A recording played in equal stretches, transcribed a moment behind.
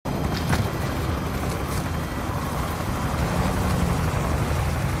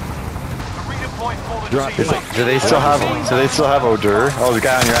Drop it. Do they still have? Do they still have odor? Oh, the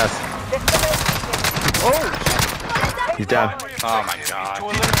guy on your ass. Oh! He's down. Oh my god.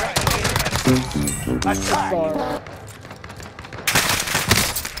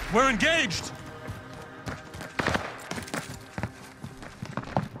 We're engaged.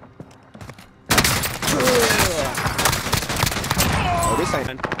 Oh, this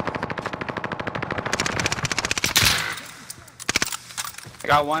ain't. I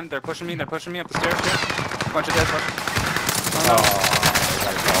got one. They're pushing me. They're pushing me up the stairs here. Bunch of dead.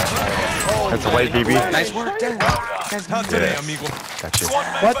 That's a white BB. Nice work, Dan. Not today, amigo. Gotcha.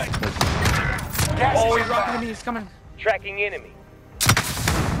 What? Oh, he's rocking to me. He's coming. Tracking enemy.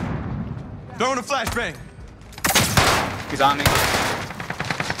 Throwing a flashbang. He's on me.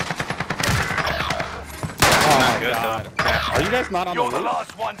 Oh Not my good, god. though. Are you guys not on the You're the roof?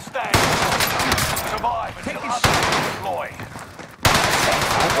 last one standing. Survive until others deploy.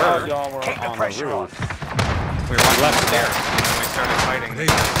 I thought y'all were Keep the on the pressure on. roof. We were watching the stairs. And we started fighting.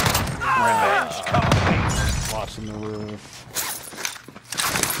 Revenge coming. Watching the roof.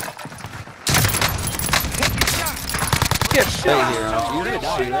 Get Stay here. You're gonna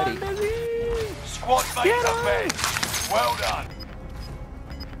die already. Squad mates up bed. Well done.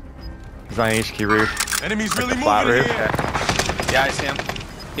 He's on HQ roof. Enemies really Flat moving roof. here. Yeah, I see him.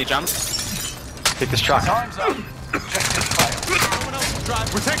 He jumped. Take this truck. Time's up. Objective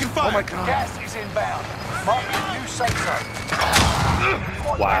failed. We're taking fire. Oh my god. Gas is inbound. Mark the new safe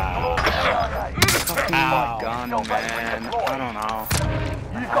zone. Wow. Oh, gun, man. I don't know.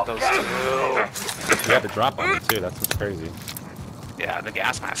 You've got Those gas. two. You had to drop on it too. That's what's crazy. Yeah, the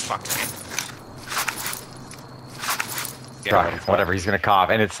gas mask fucked me. Get Truck. out. Whatever. He's gonna cough,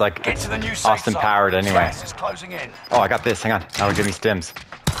 and it's like Get it's to the new safe Austin zone. powered anyway. Gas is closing in. Oh, I got this. Hang on. That'll give me stims.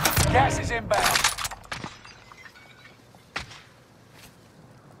 Gas is inbound.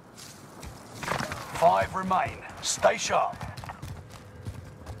 Five remain. Stay sharp.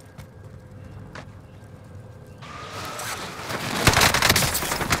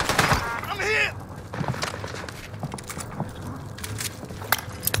 I'm here.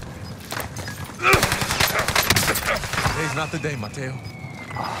 Today's not the day, Mateo.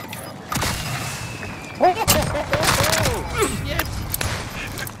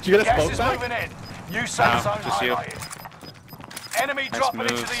 Did you get a Gas smoke is back? moving in. New safe zone just you. highlighted. Enemy dropping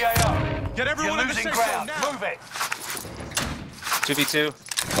move. into the AO. Get everyone You're in the losing safe zone ground. now. Move it. 2v2.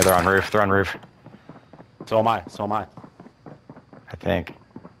 Oh, they're on roof. They're on roof. So am I. So am I. I think.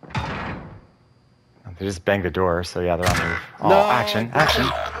 They just banged the door, so yeah, they're on roof. Oh, No. action! Action!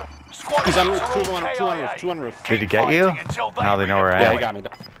 Squad He's on roof. mates Two on roof. Two on roof. KIA. Two on roof. Did he get you? Fighting until Now they know where I Yeah, am. he got me.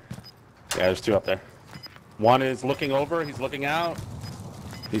 Yeah, there's two up there. One is looking over. He's looking out.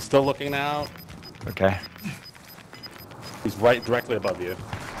 He's still looking out. Okay. He's right directly above you.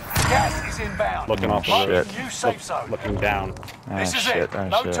 Gas is inbound. Looking off the Shit. roof. New safe zone. Looking down. Ah, This is shit. it. Ah,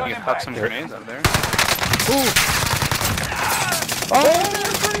 No shit. turning You can back. pop some grenades out of there.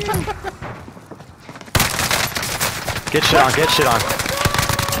 Get shit on, get shit on.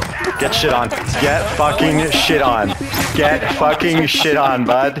 Get shit on. Get fucking shit on. Get fucking shit on,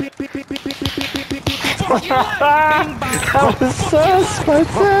 bud. That was so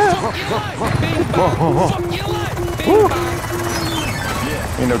spicy.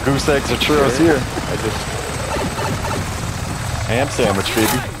 You know, goose eggs or churros here. I just... Ham sandwich,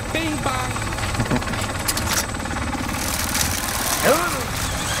 baby.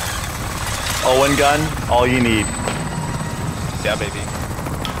 Owen gun, all you need. Yeah, baby.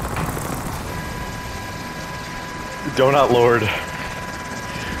 Donut Lord.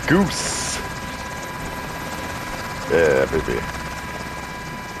 Goose. Yeah, baby.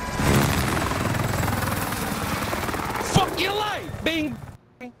 Fuck your life, bing.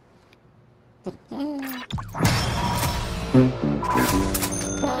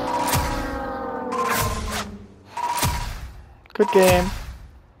 Good game.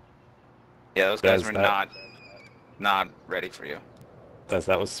 Yeah, those guys Guys, were that- not ready for you.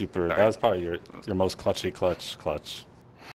 That was super. That was probably your most clutch.